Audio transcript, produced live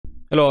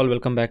Hello all,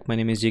 welcome back. My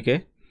name is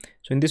GK.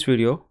 So in this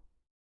video,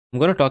 I'm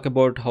going to talk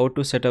about how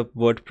to set up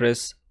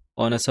WordPress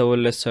on a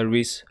serverless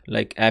service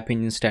like App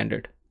Engine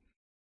Standard.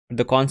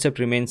 The concept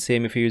remains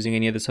same if you're using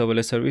any other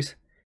serverless service.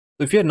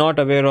 So if you're not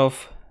aware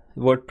of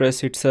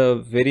WordPress, it's a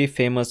very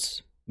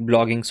famous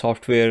blogging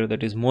software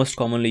that is most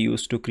commonly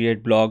used to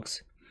create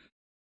blogs.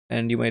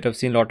 And you might have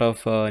seen a lot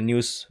of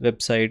news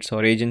websites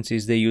or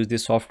agencies, they use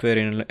this software,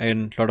 and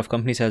a lot of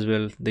companies as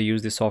well, they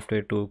use this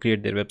software to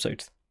create their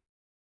websites.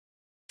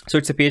 So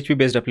it's a PHP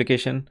based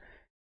application,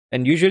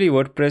 and usually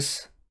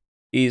WordPress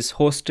is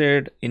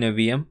hosted in a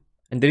VM,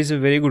 and there is a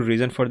very good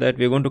reason for that.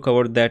 We're going to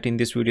cover that in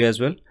this video as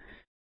well.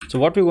 So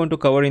what we're going to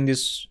cover in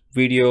this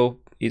video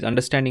is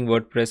understanding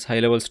WordPress high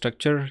level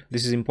structure.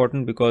 This is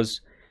important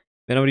because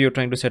whenever you're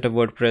trying to set up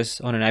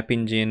WordPress on an app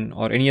engine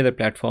or any other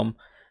platform,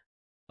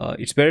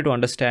 it's better to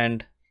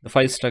understand the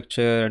file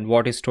structure and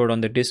what is stored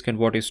on the disk and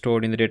what is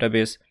stored in the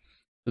database,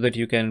 so that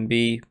you can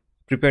be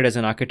prepared as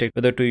an architect,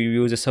 whether to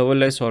use a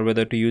serverless or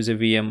whether to use a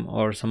VM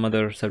or some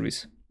other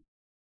service.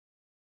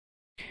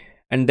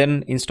 And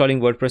then installing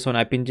WordPress on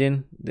App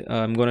Engine,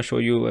 I'm going to show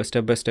you a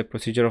step-by-step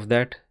procedure of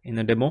that in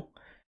a demo.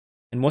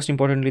 And most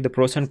importantly, the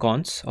pros and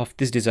cons of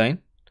this design.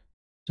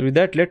 So with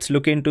that, let's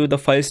look into the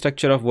file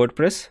structure of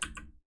WordPress.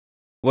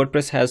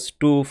 WordPress has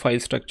two file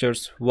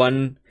structures.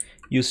 One,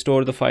 you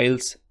store the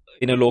files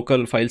in a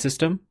local file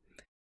system,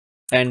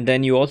 and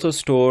then you also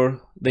store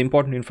the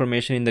important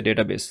information in the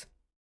database.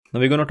 Now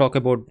we're going to talk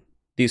about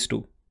these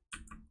two.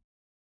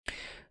 So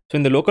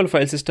in the local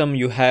file system,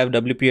 you have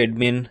WP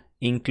admin,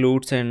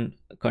 includes, and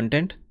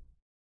content.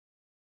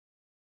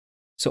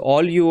 So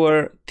all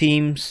your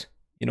themes,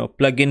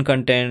 plugin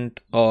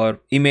content or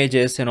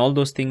images and all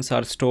those things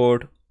are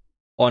stored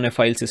on a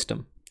file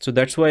system. So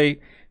that's why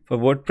for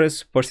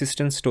WordPress,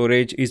 persistent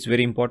storage is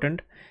very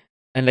important.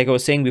 And like I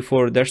was saying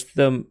before, that's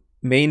the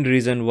main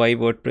reason why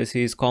WordPress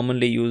is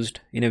commonly used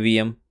in a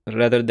VM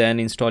rather than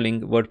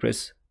installing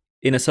WordPress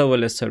in a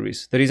serverless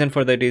service. The reason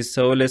for that is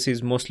serverless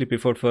is mostly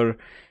preferred for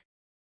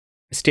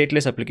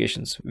stateless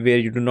applications where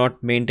you do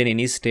not maintain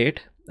any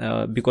state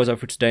because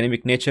of its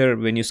dynamic nature.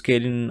 When you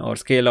scale in or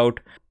scale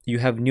out, you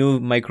have new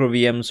micro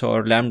VMs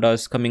or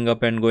lambdas coming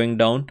up and going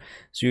down.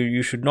 So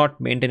you should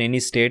not maintain any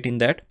state in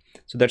that.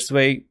 So that's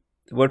why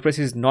WordPress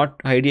is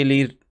not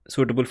ideally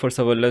suitable for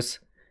serverless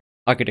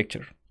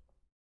architecture.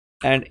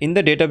 And in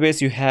the database,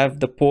 you have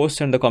the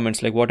posts and the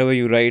comments, like whatever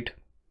you write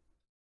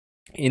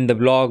in the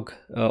blog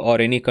or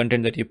any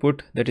content that you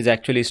put, that is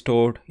actually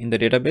stored in the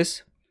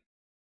database,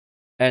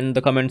 and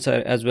the comments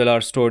as well are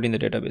stored in the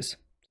database.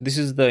 This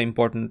is the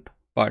important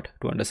part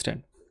to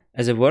understand.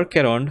 As a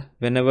workaround,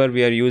 whenever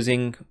we are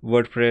using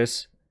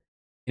WordPress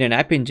in an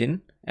app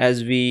engine,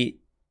 as we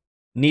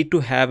need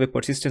to have a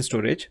persistent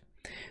storage,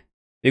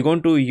 we're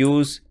going to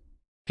use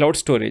cloud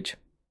storage.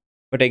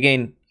 But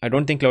again, I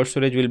don't think cloud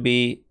storage will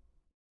be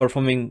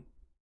performing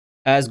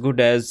as good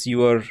as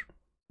your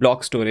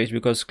block storage,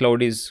 because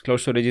cloud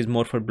storage is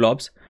more for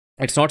blobs.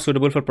 It's not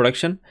suitable for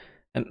production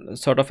and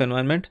sort of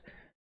environment,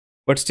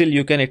 but still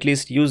you can at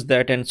least use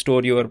that and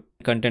store your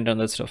content and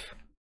other stuff.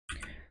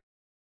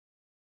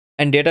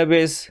 And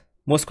database,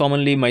 most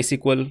commonly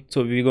MySQL,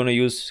 so we're going to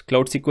use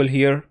Cloud SQL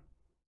here.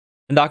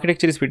 And the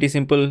architecture is pretty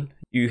simple.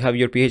 You have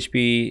your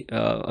PHP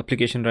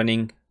application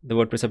running, the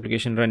WordPress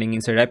application running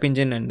inside App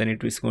Engine, and then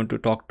it is going to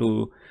talk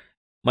to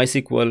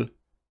MySQL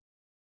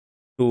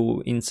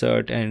to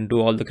insert and do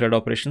all the CRUD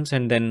operations.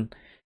 And then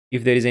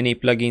if there is any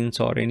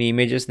plugins or any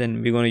images,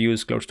 then we're going to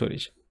use cloud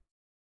storage.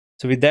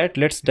 So with that,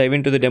 let's dive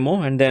into the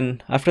demo. And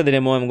then after the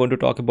demo, I'm going to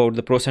talk about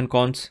the pros and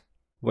cons,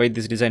 why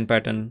this design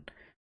pattern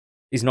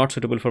is not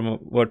suitable for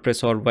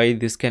WordPress or why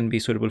this can be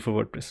suitable for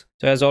WordPress.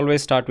 So as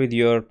always, start with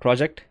your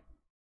project.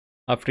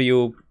 After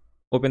you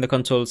open the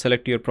console,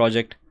 select your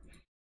project,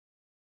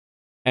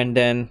 and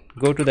then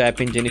go to the App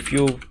Engine. If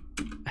you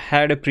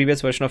had a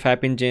previous version of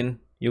App Engine,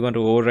 you're going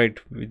to overwrite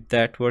with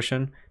that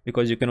version,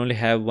 because you can only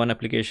have one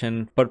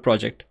application per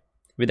project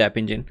with App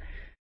Engine.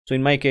 So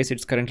in my case,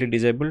 it's currently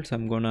disabled, so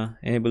I'm gonna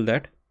enable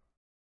that.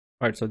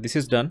 All right, so this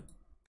is done.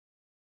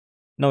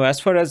 Now,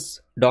 as far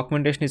as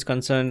documentation is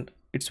concerned,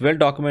 it's well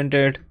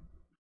documented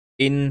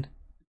in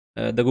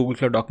the Google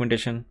Cloud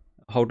documentation,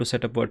 how to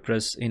set up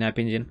WordPress in App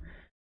Engine.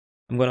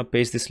 I'm gonna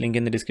paste this link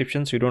in the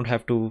description, so you don't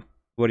have to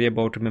worry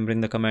about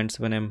remembering the commands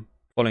when I'm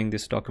following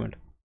this document.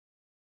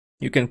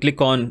 You can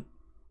click on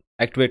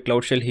Activate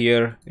Cloud Shell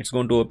here. It's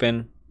going to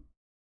open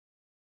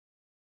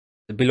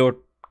the below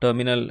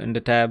terminal in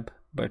the tab,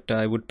 but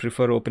I would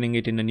prefer opening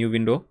it in a new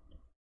window.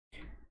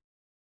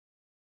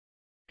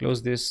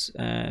 Close this,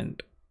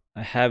 and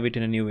I have it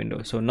in a new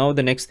window. So now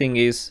the next thing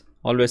is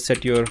always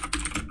set your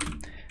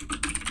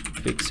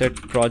fixed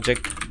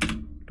project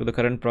to the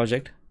current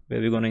project where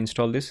we're going to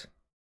install this.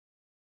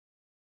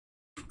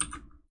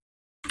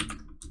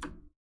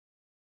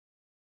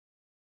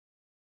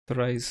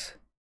 Authorize.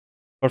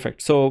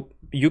 Perfect. So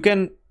you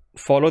can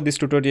follow this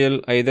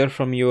tutorial either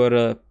from your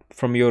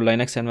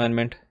Linux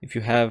environment if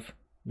you have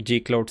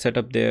gcloud set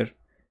up there,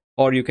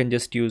 or you can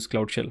just use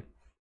Cloud Shell.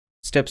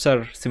 Steps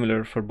are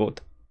similar for both.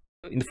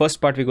 In the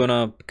first part, we're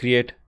gonna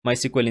create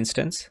MySQL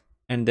instance,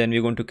 and then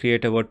we're going to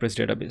create a WordPress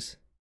database.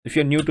 If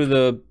you're new to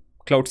the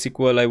Cloud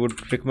SQL, I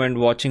would recommend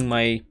watching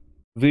my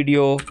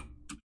video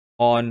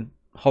on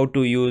how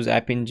to use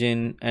App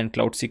Engine and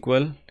Cloud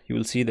SQL. You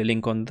will see the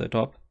link on the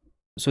top.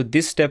 So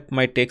this step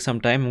might take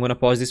some time. I'm going to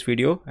pause this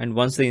video, and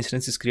once the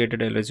instance is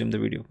created, I'll resume the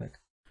video back.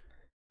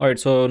 All right,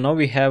 so now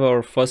we have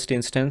our first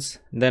instance.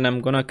 Then I'm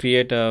going to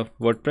create a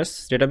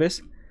WordPress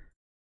database.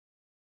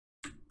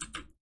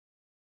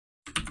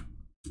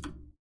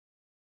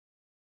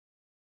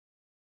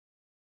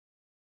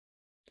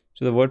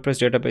 So the WordPress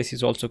database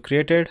is also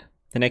created.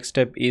 The next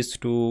step is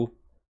to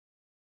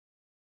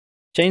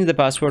change the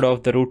password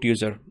of the root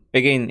user.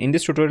 Again, in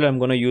this tutorial, I'm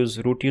going to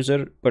use root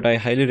user, but I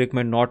highly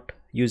recommend not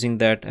using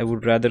that. I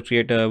would rather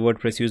create a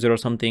WordPress user or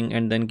something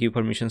and then give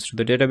permissions to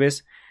the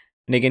database.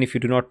 And again, if you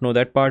do not know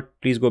that part,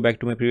 please go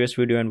back to my previous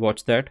video and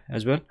watch that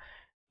as well.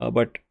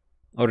 But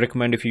I would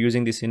recommend, if you're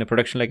using this in a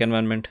production-like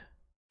environment,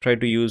 try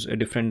to use a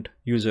different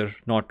user,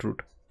 not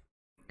root.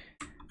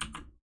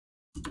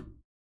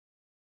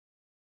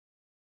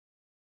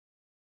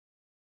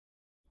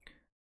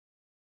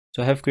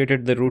 So I have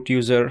created the root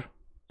user,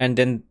 and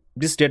then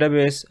this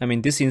database,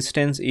 this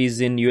instance is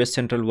in US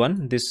Central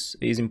 1. This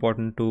is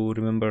important to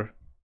remember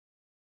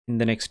in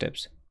the next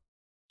steps.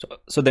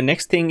 So the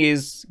next thing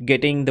is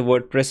getting the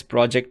WordPress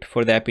project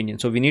for the App Engine.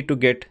 So we need to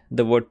get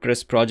the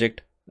WordPress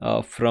project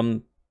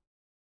from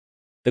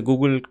the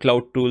Google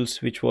Cloud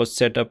Tools, which was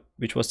set up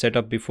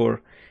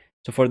before.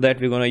 So for that,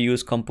 we're going to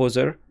use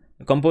Composer.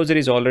 Composer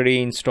is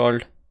already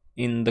installed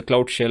in the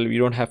Cloud Shell. You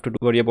don't have to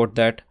worry about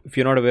that. If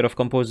you're not aware of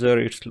Composer,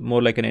 it's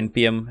more like an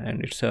NPM,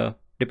 and it's a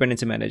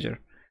dependency manager.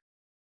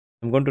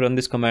 I'm going to run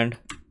this command.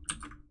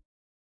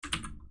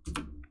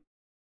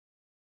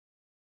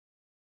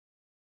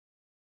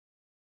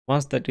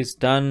 Once that is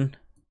done,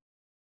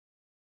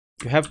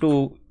 you have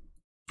to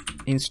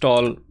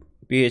install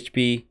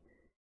PHP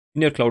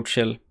in your Cloud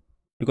Shell,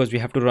 because we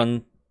have to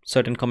run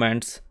certain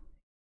commands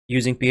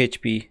using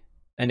PHP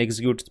and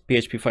execute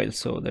PHP files,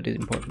 so that is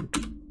important.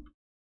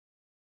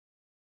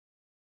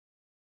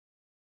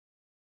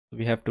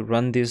 We have to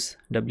run this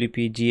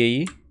wp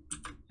GAE,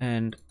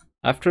 and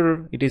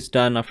after it is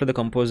done, after the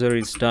Composer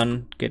is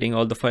done getting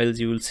all the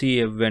files, you will see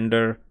a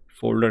vendor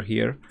folder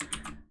here.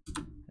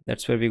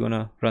 That's where we're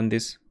gonna run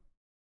this.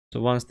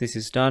 So once this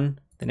is done,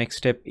 the next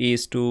step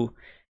is to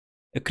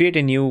create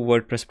a new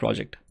WordPress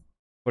project.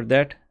 For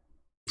that,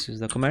 this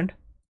is the command,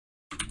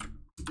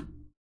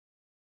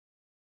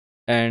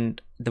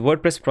 and the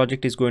WordPress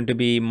project is going to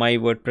be my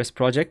WordPress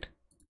project.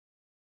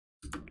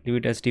 Leave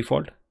it as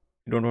default.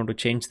 You don't want to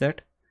change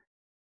that.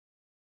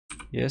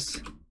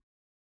 Yes.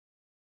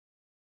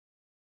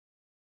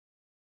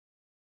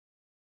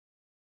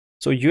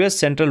 So US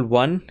Central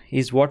 1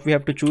 is what we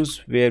have to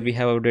choose, where we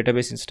have our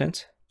database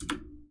instance.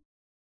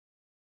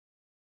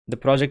 The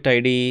project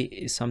ID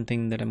is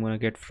something that I'm going to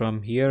get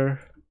from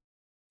here.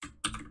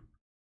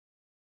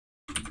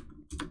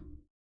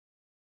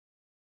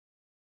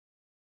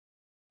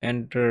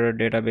 Enter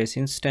database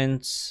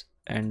instance,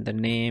 and the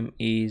name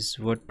is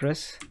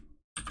WordPress.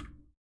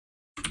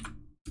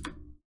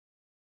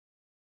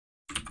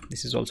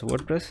 This is also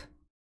WordPress.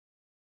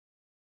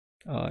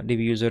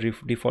 DB user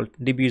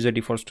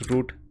defaults to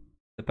root.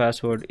 The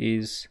password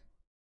is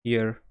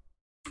here.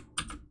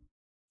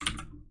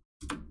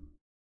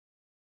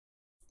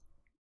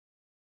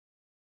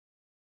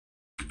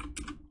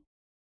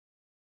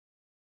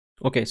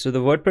 Okay, so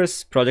the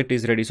WordPress project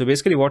is ready. So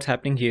basically what's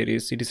happening here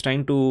is it is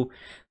trying to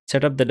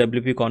set up the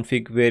WP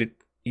config where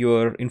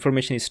your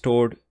information is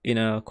stored in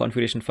a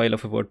configuration file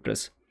of a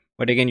WordPress.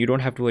 But again, you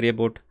don't have to worry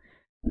about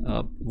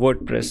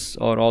WordPress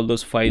or all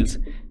those files.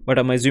 But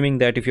I'm assuming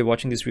that if you're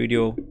watching this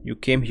video, you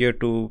came here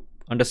to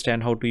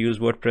understand how to use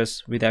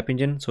WordPress with App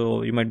Engine.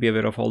 So you might be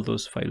aware of all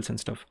those files and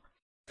stuff.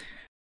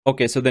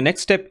 Okay, so the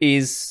next step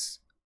is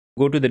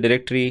go to the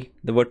directory,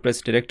 the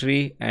WordPress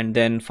directory, and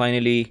then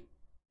finally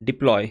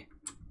deploy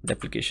the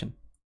application.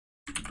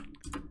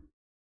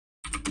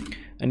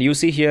 And you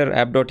see here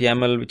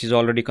app.yaml, which is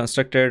already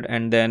constructed,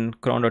 and then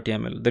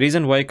cron.yaml. The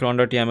reason why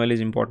cron.yaml is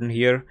important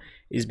here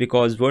is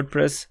because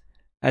WordPress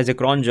has a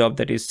cron job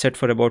that is set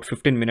for about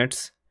 15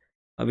 minutes,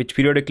 which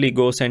periodically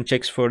goes and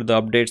checks for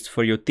the updates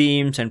for your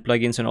themes and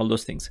plugins and all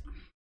those things.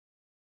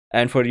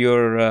 And for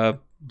your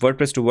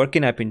WordPress to work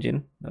in App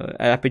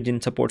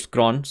Engine supports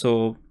cron,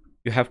 so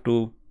you have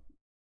to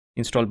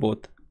install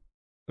both,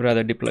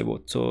 rather deploy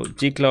both. So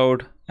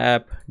gcloud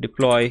app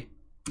deploy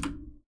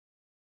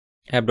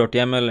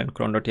app.yaml and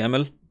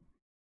cron.yaml.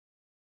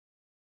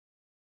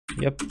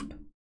 Yep.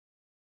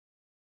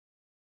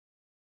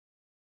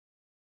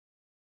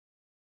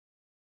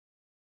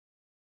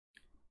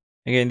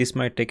 Again, this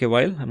might take a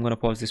while. I'm going to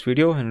pause this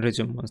video and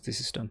resume once this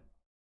is done.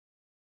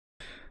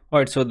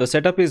 Alright, so the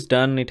setup is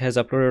done. It has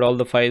uploaded all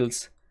the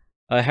files.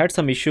 I had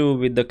some issue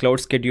with the Cloud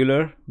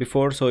Scheduler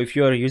before, so if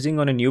you are using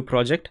on a new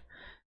project,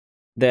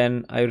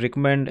 then I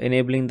recommend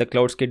enabling the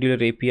Cloud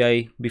Scheduler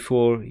API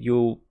before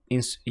you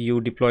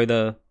deploy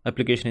the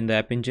application in the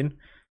App Engine.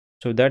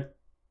 So that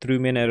threw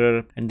me an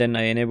error, and then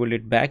I enabled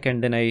it back,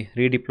 and then I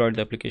redeployed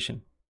the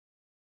application.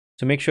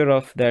 So make sure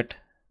of that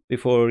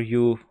before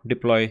you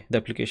deploy the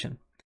application.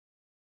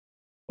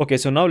 Okay,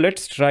 so now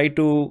let's try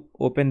to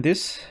open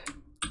this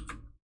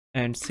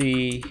and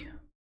see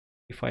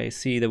if I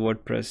see the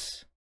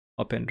WordPress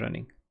up and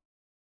running.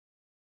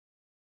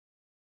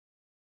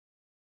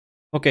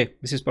 Okay,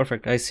 this is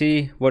perfect. I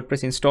see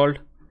WordPress installed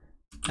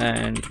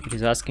and it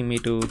is asking me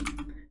to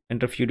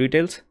enter a few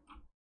details.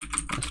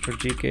 Master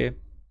GK,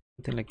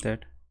 something like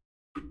that.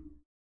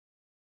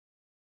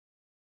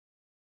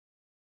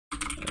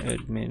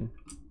 Admin,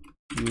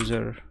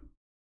 user,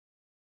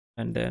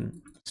 and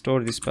then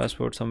store this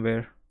password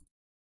somewhere.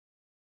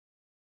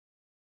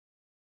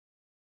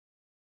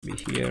 Be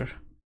here.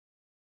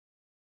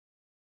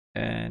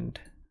 And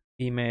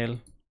email.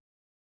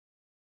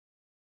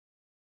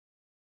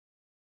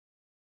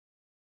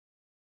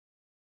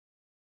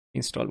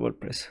 Install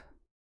WordPress.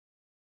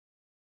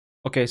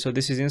 Okay, so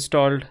this is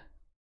installed.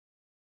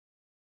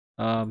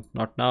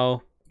 Not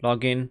now.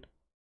 Login.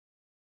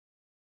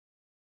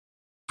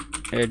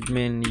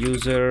 Admin,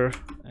 user,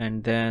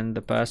 and then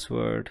the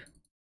password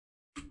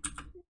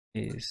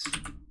is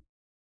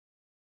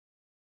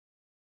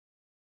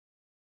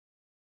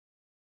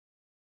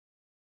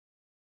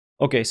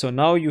okay. So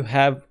now you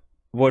have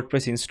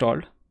WordPress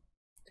installed.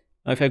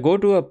 Now if I go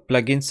to a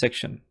plugin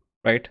section,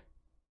 right,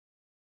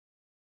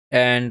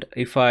 and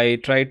if I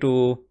try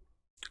to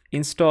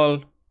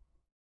install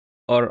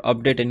or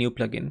update a new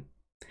plugin,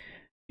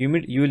 you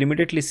will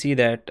immediately see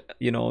that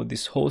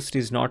this host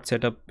is not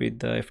set up with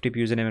the FTP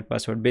username and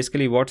password.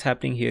 Basically what's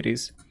happening here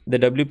is the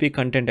WP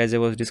content, as I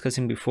was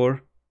discussing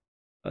before,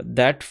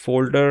 that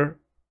folder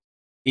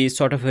is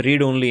sort of a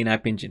read-only in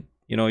App Engine.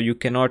 You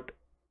cannot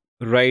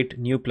write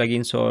new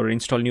plugins or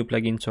install new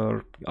plugins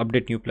or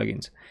update new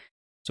plugins.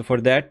 So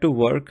for that to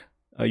work,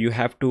 you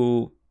have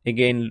to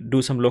again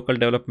do some local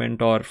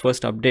development or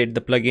first update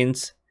the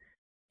plugins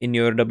in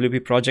your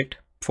WP project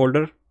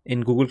folder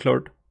in Google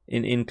Cloud,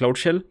 in Cloud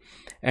Shell,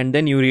 and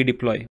then you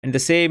redeploy. And the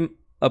same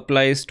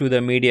applies to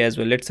the media as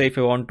well. Let's say if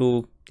I want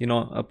to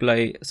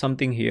apply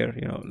something here,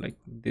 like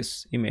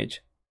this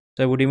image,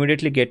 so I would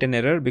immediately get an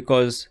error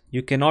because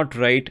you cannot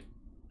write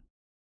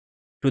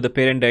to the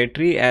parent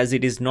directory as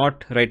it is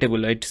not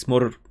writable.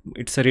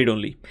 It's a read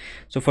only.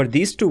 So for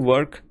these to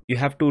work, you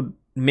have to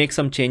make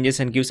some changes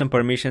and give some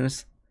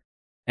permissions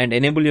and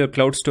enable your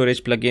cloud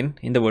storage plugin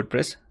in the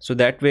WordPress, so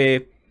that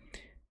way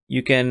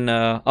you can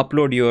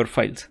upload your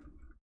files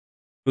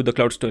to the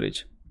cloud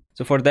storage.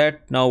 So for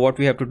that, now what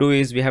we have to do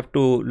is we have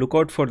to look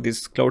out for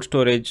this cloud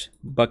storage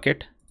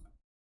bucket.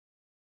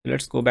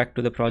 Let's go back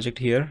to the project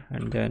here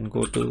and then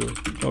go to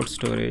cloud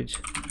storage.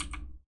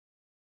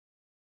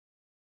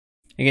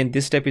 Again,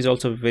 this step is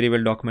also very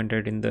well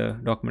documented in the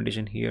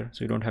documentation here,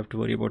 so you don't have to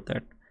worry about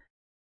that.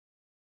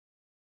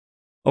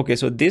 Okay,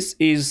 so this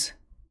is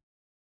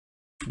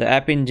the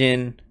App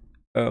Engine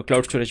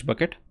cloud storage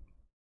bucket.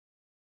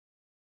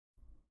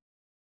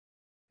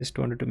 Just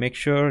wanted to make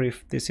sure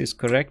if this is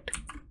correct.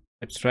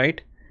 That's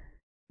right.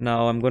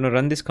 Now I'm going to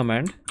run this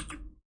command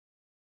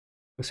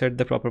to set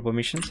the proper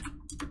permissions.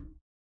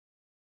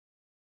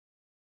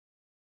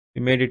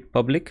 We made it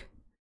public.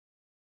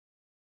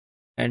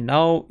 And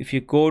now if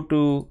you go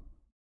to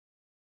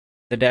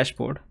the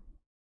dashboard,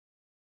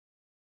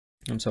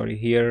 I'm sorry,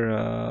 here,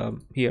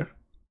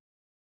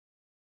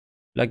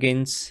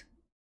 plugins,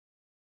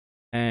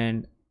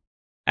 and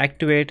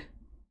activate.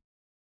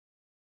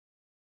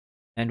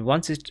 And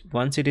once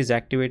it is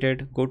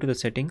activated, go to the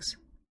settings,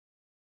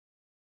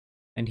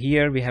 and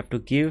here we have to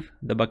give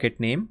the bucket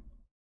name,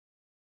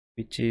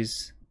 which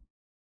is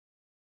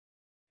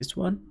this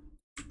one.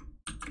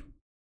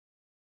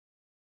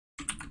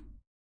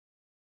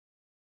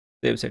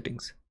 Save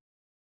settings.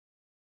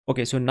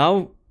 Okay, so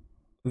now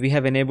we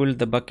have enabled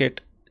the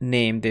bucket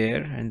name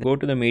there, and go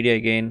to the media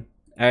again,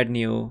 add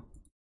new,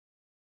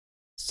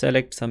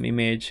 select some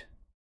image.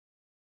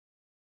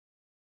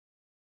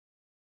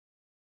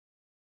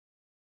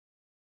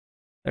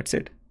 That's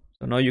it.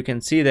 So now you can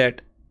see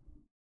that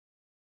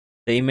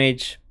the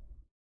image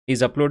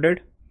is uploaded.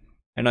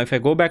 And now if I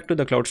go back to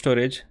the cloud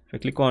storage, if I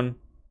click on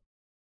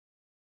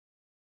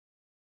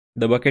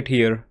the bucket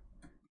here,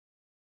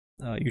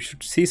 you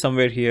should see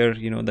somewhere here,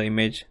 the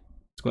image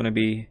is going to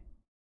be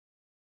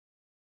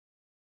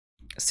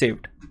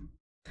saved.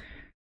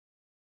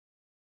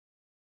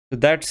 So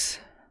that's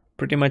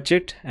pretty much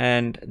it,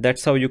 and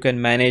that's how you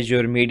can manage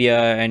your media,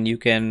 and you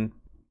can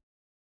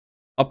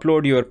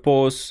upload your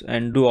posts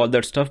and do all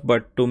that stuff.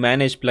 But to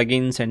manage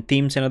plugins and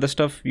themes and other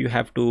stuff, you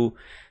have to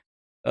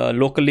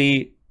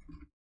locally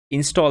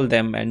install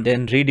them and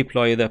then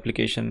redeploy the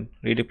application,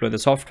 redeploy the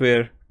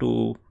software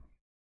to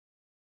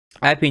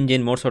App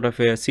Engine, more sort of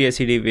a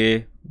CI/CD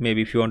way,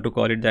 maybe if you want to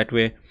call it that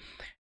way,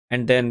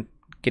 and then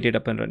get it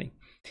up and running.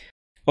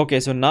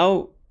 Okay, so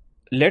now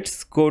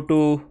let's go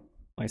to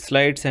my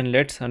slides and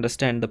let's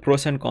understand the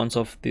pros and cons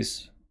of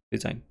this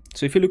design.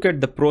 So if you look at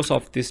the pros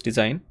of this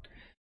design,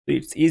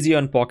 it's easy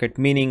on pocket,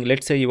 meaning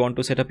let's say you want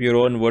to set up your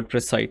own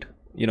WordPress site,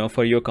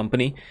 for your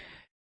company.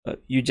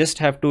 You just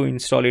have to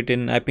install it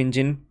in App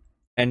Engine,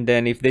 and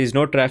then if there is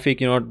no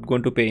traffic, you're not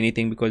going to pay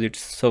anything because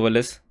it's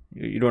serverless.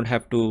 You don't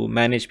have to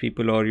manage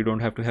people, or you don't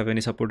have to have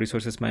any support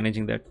resources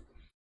managing that.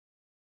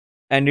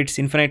 And it's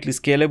infinitely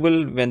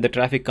scalable. When the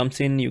traffic comes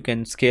in, you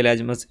can scale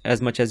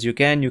as much as you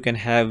can. You can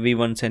have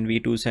v1s and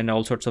v2s and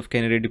all sorts of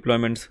canary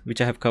deployments,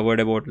 which I have covered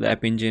about the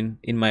app engine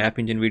in my app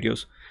engine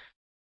videos.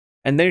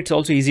 And then it's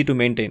also easy to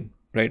maintain,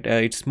 right?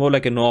 It's more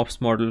like a no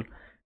ops model,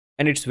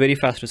 and it's very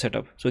fast to set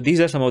up. So these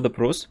are some of the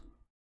pros.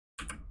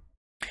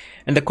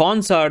 And the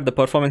cons are the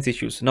performance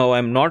issues. Now,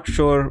 I'm not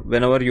sure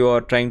whenever you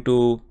are trying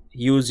to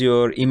use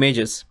your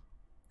images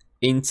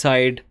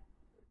inside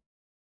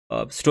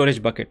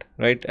storage bucket,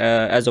 right,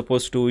 as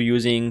opposed to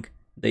using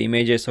the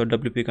images or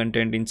WP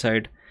content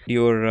inside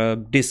your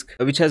disk,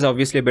 which has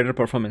obviously a better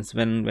performance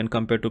when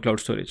compared to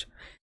cloud storage.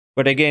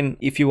 But again,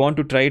 if you want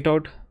to try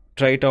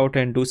it out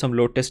and do some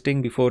load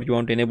testing before you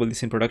want to enable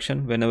this in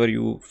production, whenever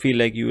you feel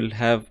like you will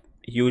have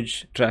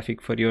huge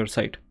traffic for your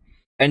site.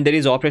 And there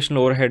is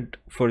operational overhead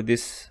for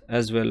this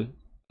as well,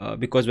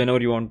 because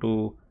whenever you want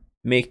to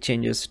make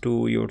changes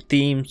to your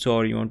themes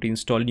or you want to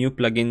install new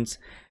plugins,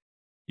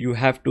 you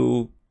have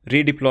to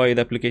redeploy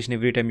the application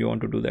every time you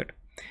want to do that.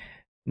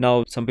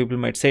 Now, some people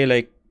might say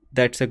like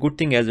that's a good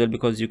thing as well,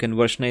 because you can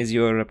versionize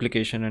your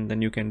application and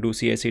then you can do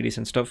CI/CDs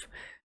and stuff.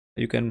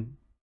 You can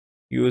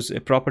use a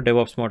proper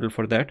DevOps model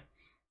for that.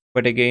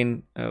 But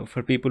again,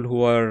 for people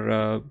who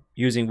are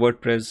using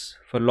WordPress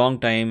for a long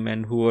time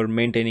and who are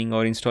maintaining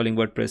or installing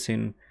WordPress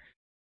in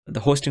the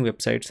hosting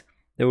websites,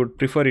 they would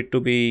prefer it to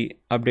be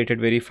updated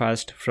very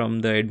fast from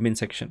the admin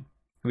section,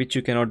 which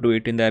you cannot do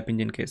it in the App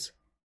Engine case.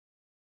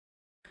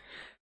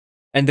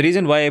 And the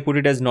reason why I put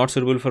it as not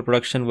suitable for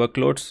production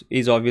workloads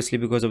is obviously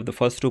because of the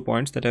first 2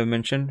 points that I've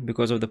mentioned,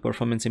 because of the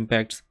performance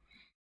impacts,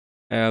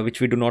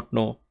 which we do not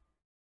know.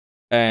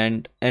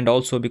 And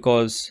also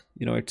because,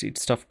 you know,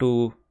 it's tough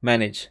to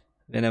manage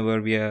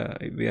whenever we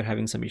are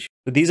having some issues.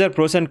 So these are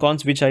pros and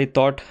cons which I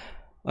thought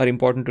are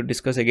important to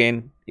discuss.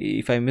 Again,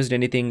 if I missed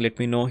anything, let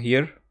me know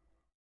here.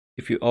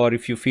 If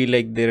you feel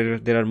like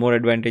there are more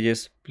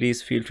advantages,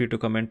 please feel free to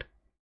comment.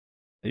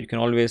 You can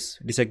always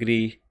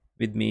disagree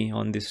with me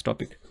on this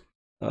topic.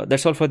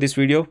 That's all for this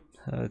video.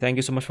 Thank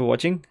you so much for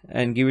watching,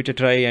 and give it a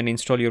try and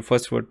install your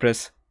first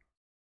WordPress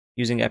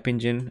using App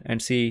Engine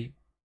and see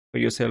for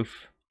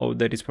yourself how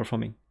that is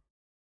performing.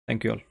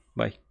 Thank you all.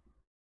 Bye.